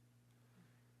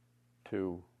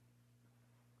 to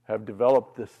have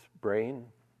developed this brain,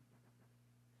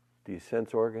 these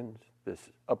sense organs,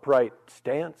 this upright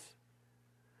stance.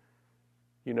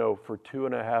 For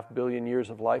 2.5 billion years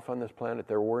of life on this planet,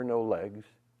 there were no legs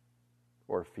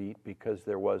or feet because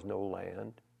there was no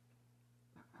land.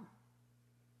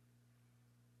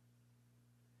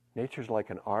 Nature's like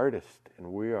an artist,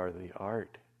 and we are the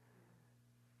art.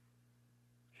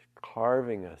 She's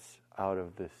carving us out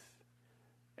of this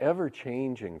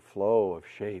ever-changing flow of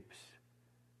shapes,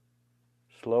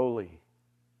 slowly.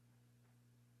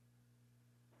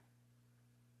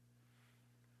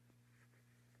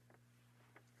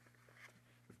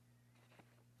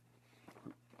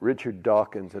 Richard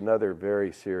Dawkins, another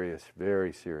very serious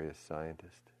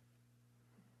scientist.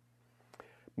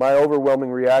 My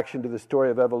overwhelming reaction to the story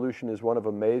of evolution is one of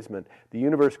amazement. The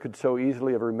universe could so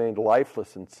easily have remained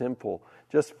lifeless and simple,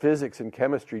 just physics and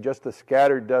chemistry, just the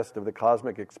scattered dust of the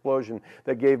cosmic explosion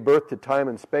that gave birth to time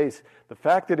and space. The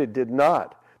fact that it did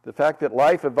not, the fact that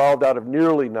life evolved out of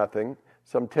nearly nothing,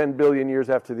 some 10 billion years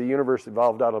after the universe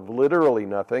evolved out of literally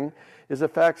nothing, is a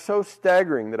fact so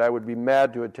staggering that I would be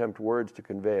mad to attempt words to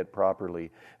convey it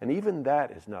properly. And even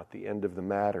that is not the end of the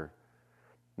matter.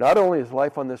 Not only is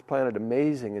life on this planet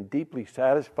amazing and deeply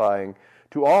satisfying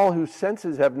to all whose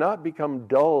senses have not become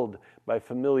dulled by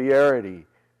familiarity,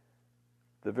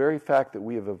 the very fact that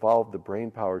we have evolved the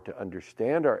brain power to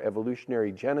understand our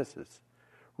evolutionary genesis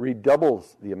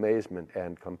redoubles the amazement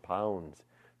and compounds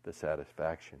the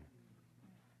satisfaction.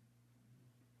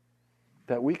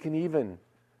 That we can even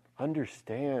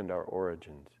understand our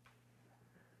origins.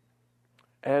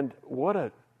 And what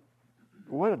a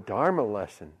Dharma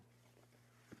lesson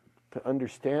to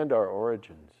understand our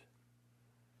origins.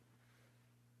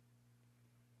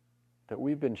 That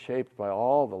we've been shaped by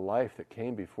all the life that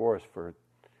came before us for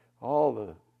all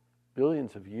the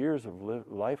billions of years of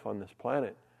life on this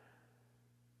planet.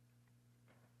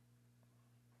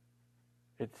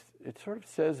 it sort of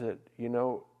says that,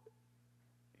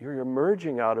 you're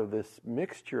emerging out of this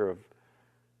mixture of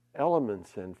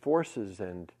elements and forces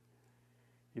and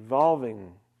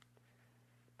evolving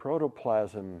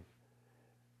protoplasm,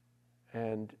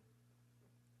 and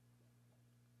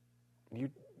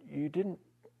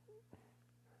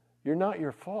you're not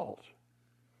your fault.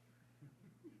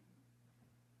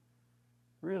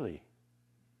 Really.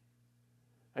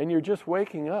 And you're just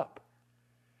waking up.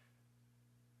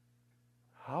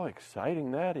 How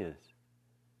exciting that is.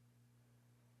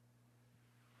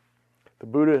 The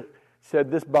Buddha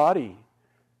said, this body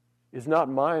is not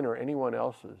mine or anyone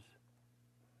else's.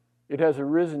 It has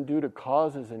arisen due to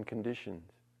causes and conditions.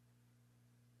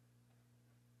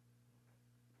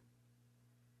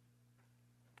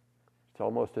 It's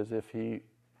almost as if he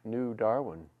knew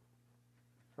Darwin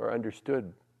or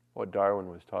understood what Darwin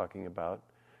was talking about.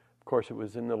 Of course, it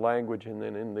was in the language and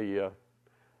then in the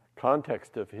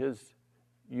context of his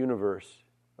universe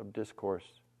of discourse.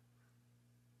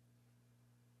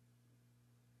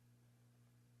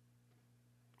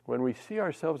 When we see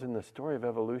ourselves in the story of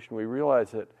evolution, we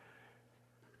realize that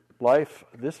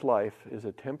this life, is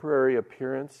a temporary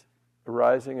appearance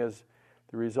arising as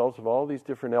the result of all these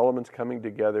different elements coming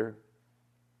together,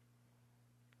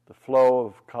 the flow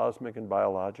of cosmic and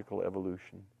biological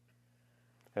evolution.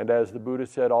 And as the Buddha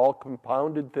said, all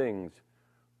compounded things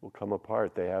will come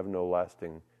apart. They have no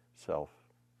lasting self.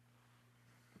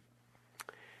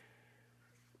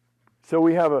 So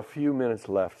we have a few minutes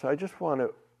left. So I just want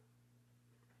to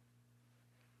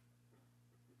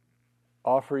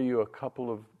offer you a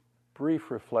couple of brief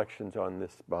reflections on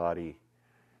this body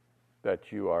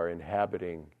that you are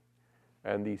inhabiting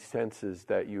and these senses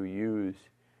that you use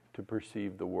to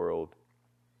perceive the world.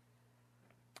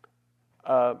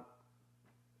 I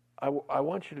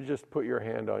want you to just put your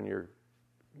hand on your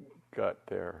gut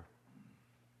there.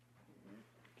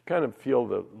 Kind of feel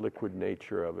the liquid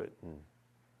nature of it. And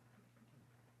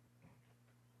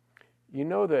you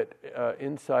know that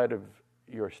inside of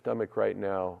your stomach right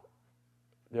now,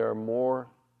 there are more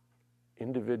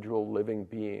individual living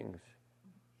beings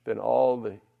than all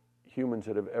the humans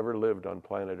that have ever lived on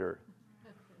planet Earth.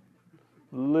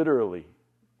 Literally,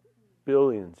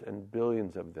 billions and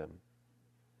billions of them.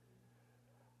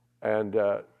 And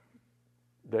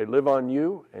they live on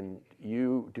you, and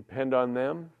you depend on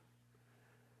them.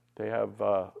 They have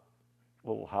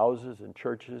little houses and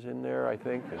churches in there, I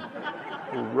think,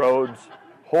 and roads,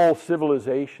 whole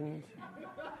civilizations.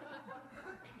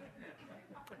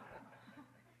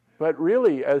 But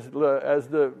really, as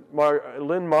Lynn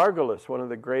Margulis, one of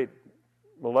the great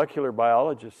molecular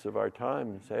biologists of our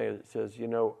time, says,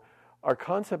 our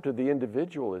concept of the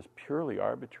individual is purely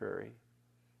arbitrary.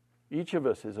 Each of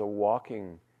us is a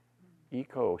walking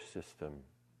ecosystem.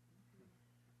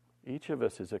 Each of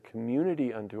us is a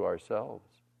community unto ourselves.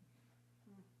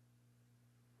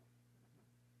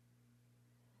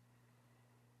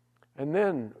 And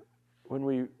then,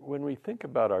 when we think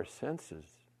about our senses,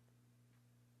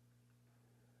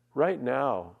 right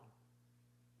now,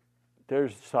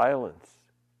 there's silence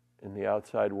in the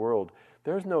outside world.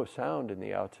 There's no sound in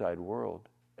the outside world,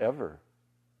 ever.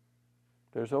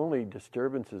 There's only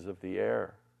disturbances of the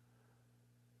air.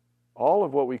 All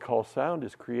of what we call sound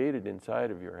is created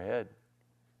inside of your head.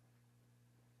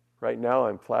 Right now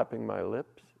I'm flapping my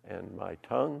lips and my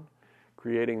tongue,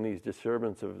 creating these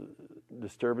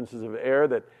disturbances of air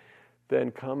that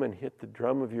then come and hit the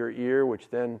drum of your ear, which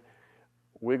then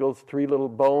wiggles three little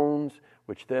bones,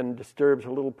 which then disturbs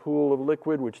a little pool of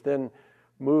liquid, which then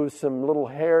moves some little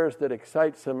hairs that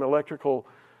excite some electrical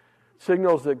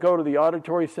signals that go to the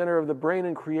auditory center of the brain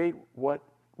and create what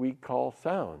we call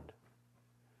sound.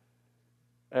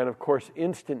 And of course,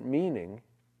 instant meaning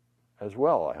as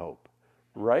well, I hope,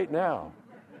 right now,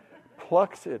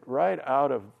 plucks it right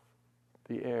out of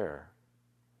the air.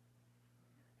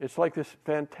 It's like this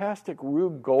fantastic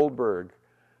Rube Goldberg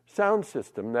sound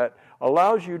system that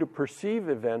allows you to perceive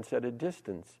events at a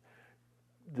distance,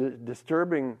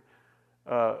 disturbances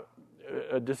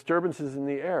in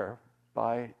the air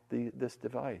by this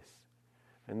device.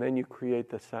 And then you create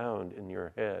the sound in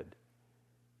your head.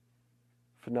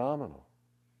 Phenomenal.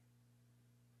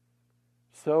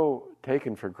 So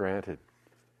taken for granted.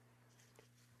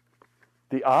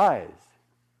 The eyes.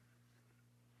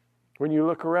 When you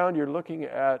look around, you're looking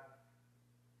at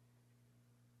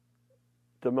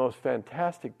the most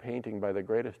fantastic painting by the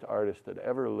greatest artist that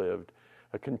ever lived,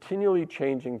 a continually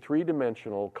changing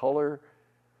three-dimensional color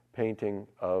painting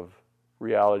of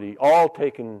reality,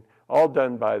 all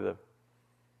done by the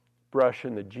brush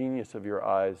and the genius of your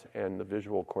eyes and the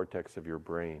visual cortex of your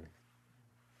brain.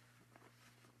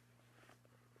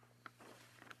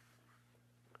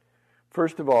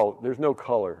 First of all, there's no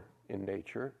color in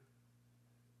nature.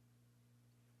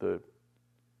 The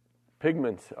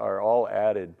pigments are all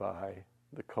added by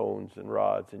the cones and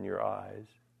rods in your eyes.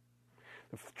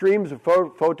 The streams of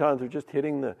photons are just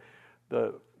hitting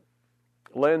the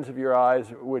lens of your eyes,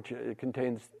 which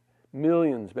contains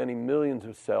many millions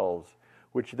of cells,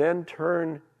 which then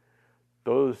turn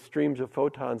those streams of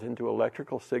photons into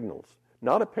electrical signals.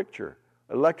 Not a picture,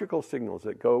 electrical signals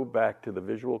that go back to the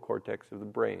visual cortex of the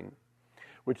brain,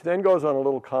 which then goes on a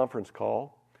little conference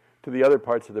call to the other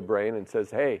parts of the brain and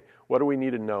says, hey, what do we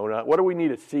need to know? What do we need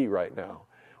to see right now?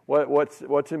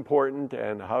 What's important,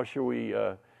 and how should we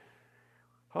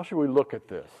look at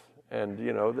this? And,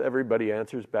 everybody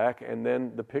answers back, and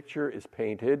then the picture is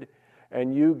painted,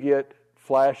 and you get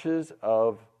flashes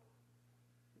of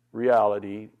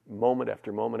reality, moment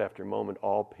after moment after moment,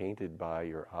 all painted by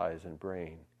your eyes and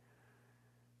brain.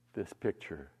 This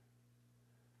picture.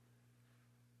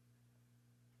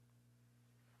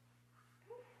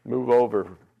 Move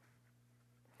over.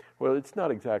 Well, it's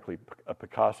not exactly a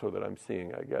Picasso that I'm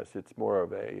seeing, I guess. It's more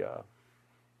of a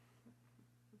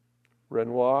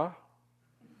Renoir?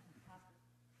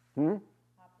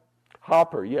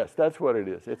 Hopper, yes, that's what it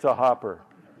is. It's a hopper.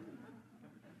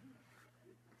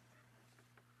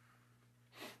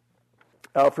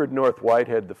 Alfred North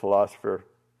Whitehead, the philosopher,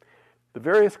 the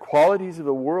various qualities of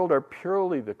the world are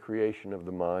purely the creation of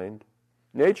the mind.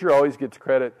 Nature always gets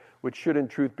credit, which should in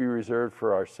truth be reserved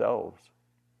for ourselves.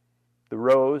 The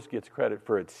rose gets credit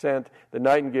for its scent, the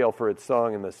nightingale for its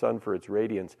song, and the sun for its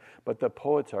radiance. But the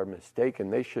poets are mistaken.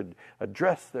 They should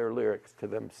address their lyrics to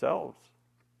themselves.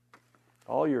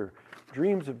 All your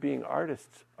dreams of being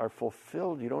artists are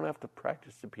fulfilled. You don't have to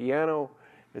practice the piano.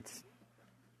 It's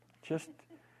just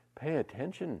pay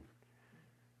attention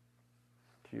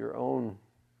to your own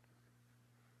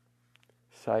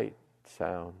sight,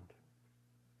 sound.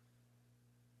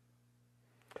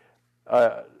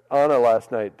 Anna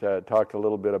last night talked a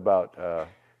little bit about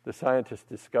the scientists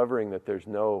discovering that there's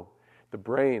the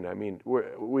brain. I mean,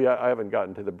 I haven't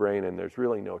gotten to the brain, and there's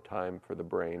really no time for the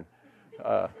brain.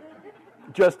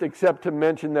 Just except to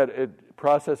mention that it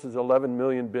processes 11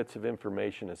 million bits of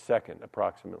information a second,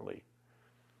 approximately.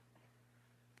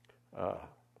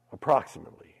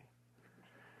 Approximately.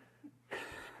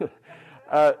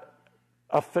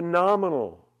 A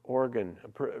phenomenal organ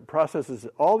processes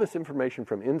all this information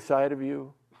from inside of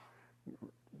you,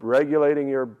 regulating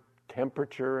your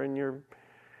temperature and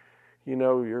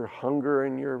your hunger,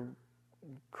 and you're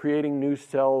creating new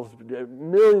cells.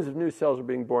 Millions of new cells are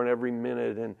being born every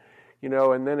minute,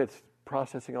 and then it's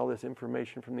processing all this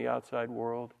information from the outside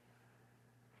world.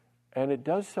 And it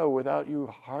does so without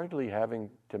you hardly having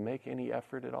to make any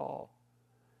effort at all.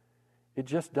 It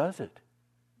just does it.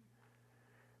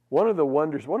 One of the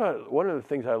wonders, one of the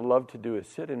things I love to do is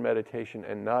sit in meditation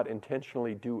and not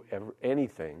intentionally do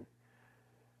anything.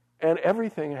 And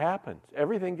everything happens.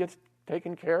 Everything gets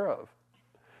taken care of.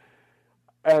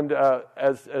 And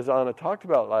as Anna talked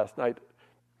about last night,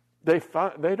 they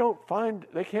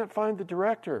can't find the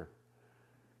director.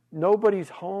 Nobody's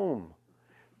home.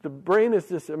 The brain is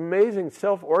this amazing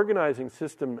self-organizing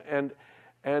system, and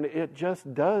it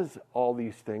just does all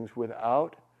these things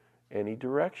without any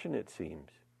direction, it seems.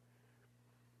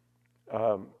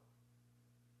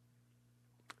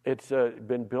 It's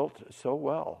been built so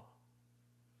well.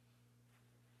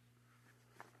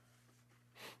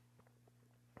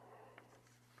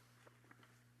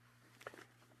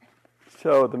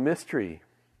 So the mystery.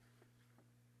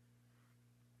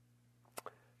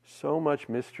 So much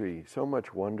mystery, so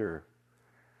much wonder.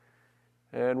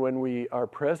 And when we are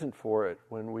present for it,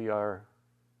 when we are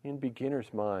in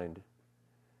beginner's mind,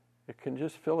 it can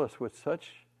just fill us with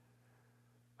such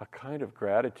a kind of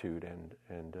gratitude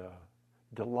and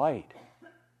delight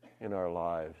in our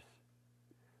lives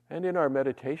and in our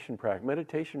meditation practice.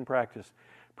 Meditation practice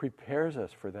prepares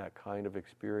us for that kind of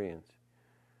experience.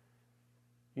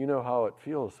 You know how it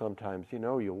feels sometimes.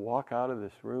 You walk out of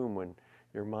this room when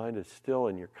your mind is still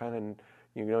and you're kind of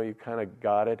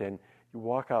got it, and you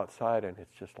walk outside and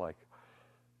it's just like,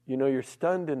 you're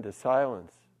stunned into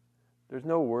silence. There's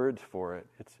no words for it.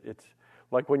 It's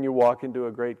like when you walk into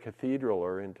a great cathedral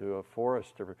or into a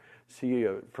forest or see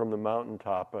from the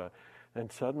mountaintop,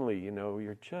 and suddenly,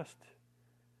 you're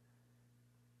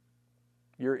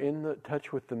in the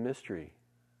touch with the mystery.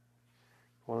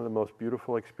 One of the most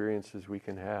beautiful experiences we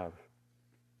can have.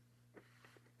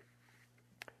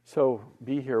 So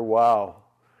be here while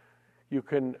you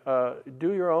can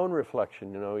do your own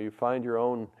reflection. You find your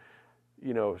own,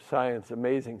 science,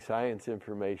 amazing science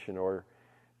information, or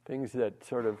things that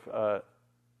sort of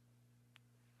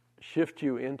shift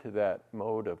you into that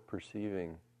mode of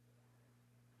perceiving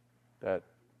that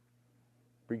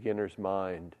beginner's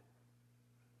mind.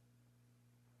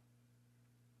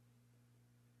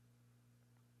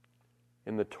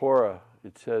 In the Torah,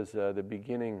 it says the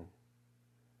beginning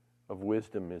of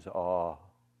wisdom is awe.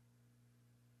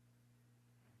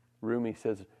 Rumi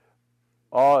says,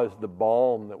 awe is the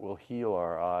balm that will heal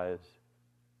our eyes.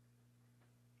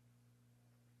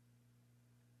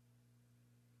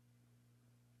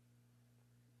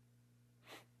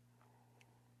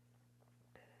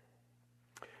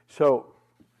 So,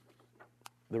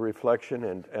 the reflection,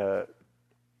 and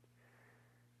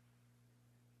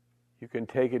you can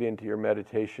take it into your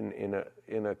meditation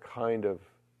in a kind of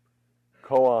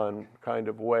koan kind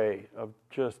of way of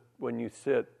just when you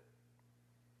sit,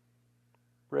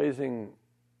 raising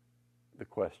the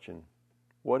question,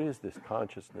 what is this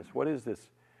consciousness? What is this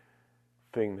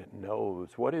thing that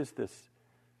knows? What is this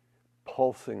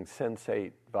pulsing,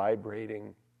 sensate,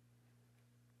 vibrating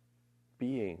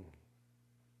being?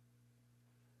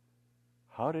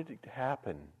 How did it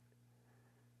happen?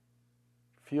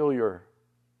 Feel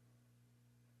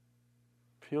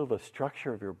the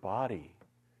structure of your body.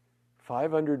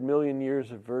 500 million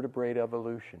years of vertebrate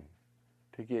evolution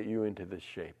to get you into this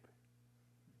shape.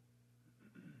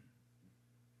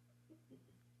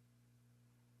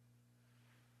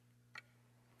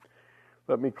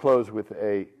 Let me close with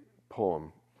a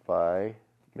poem by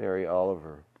Mary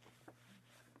Oliver.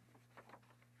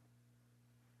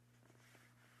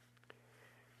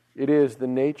 It is the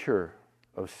nature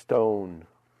of stone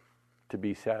to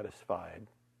be satisfied.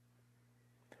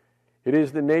 It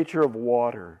is the nature of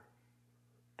water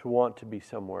to want to be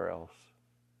somewhere else.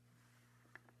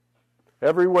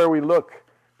 Everywhere we look,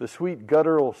 the sweet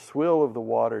guttural swill of the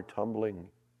water tumbling.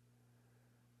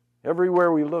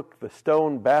 Everywhere we look, the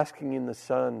stone basking in the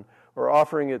sun or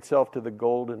offering itself to the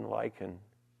golden lichen.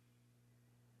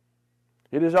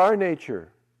 It is our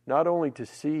nature not only to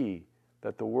see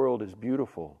that the world is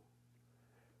beautiful,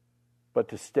 but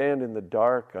to stand in the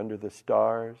dark under the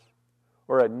stars,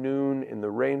 or at noon in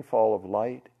the rainfall of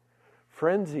light,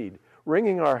 frenzied,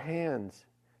 wringing our hands,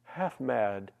 half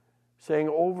mad, saying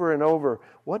over and over,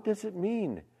 what does it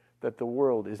mean that the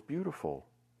world is beautiful?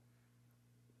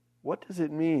 What does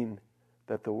it mean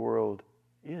that the world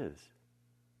is?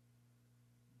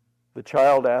 The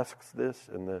child asks this,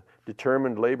 and the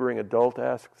determined laboring adult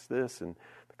asks this, and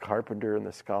the carpenter and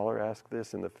the scholar ask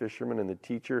this, and the fisherman and the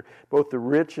teacher, both the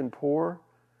rich and poor,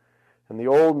 and the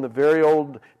old and the very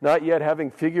old, not yet having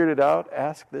figured it out,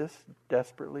 ask this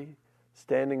desperately,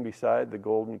 standing beside the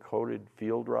golden-coated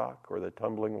field rock or the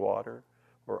tumbling water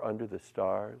or under the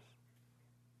stars.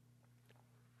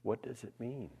 What does it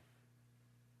mean?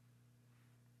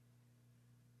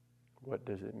 What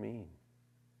does it mean?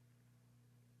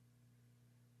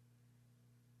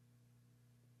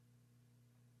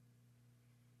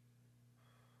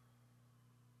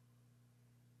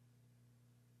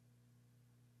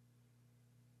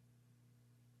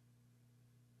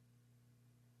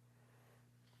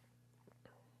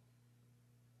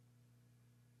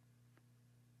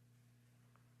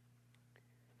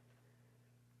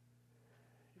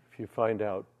 If you find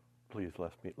out, please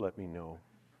let me know.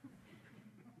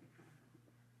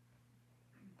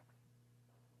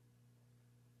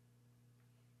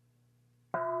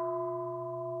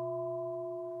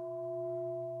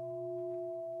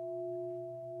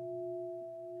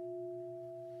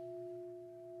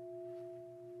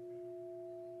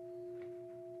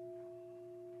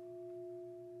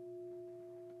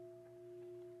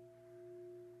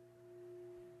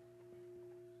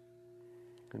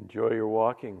 Enjoy your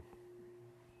walking.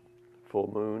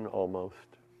 Full moon almost.